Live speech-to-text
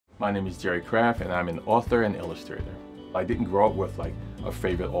My name is Jerry Kraft and I'm an author and illustrator. I didn't grow up with like a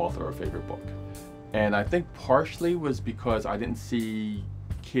favorite author or favorite book. And I think partially was because I didn't see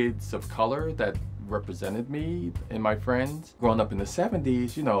kids of color that represented me and my friends. Growing up in the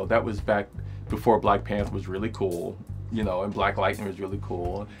 70s, you know, that was back before Black Panther was really cool, you know, and Black Lightning was really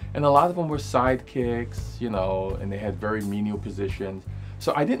cool. And a lot of them were sidekicks, you know, and they had very menial positions.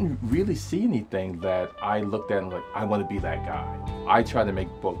 So I didn't really see anything that I looked at and like, I want to be that guy. I try to make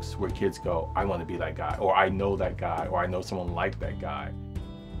books where kids go, I want to be that guy, or I know that guy, or I know someone like that guy.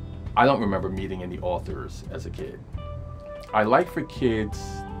 I don't remember meeting any authors as a kid. I like for kids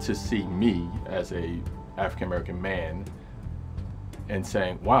to see me as a African-American man and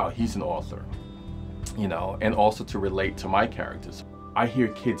saying, wow, he's an author, you know, and also to relate to my characters. I hear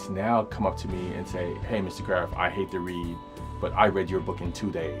kids now come up to me and say, hey, Mr. Kraft, I hate to read, but I read your book in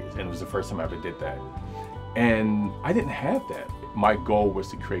 2 days, and it was the first time I ever did that. And I didn't have that. My goal was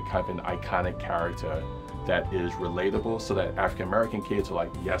to create kind of an iconic character that is relatable so that African-American kids are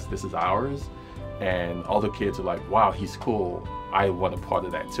like, yes, this is ours. And other kids are like, wow, he's cool. I want a part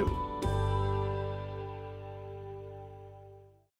of that too.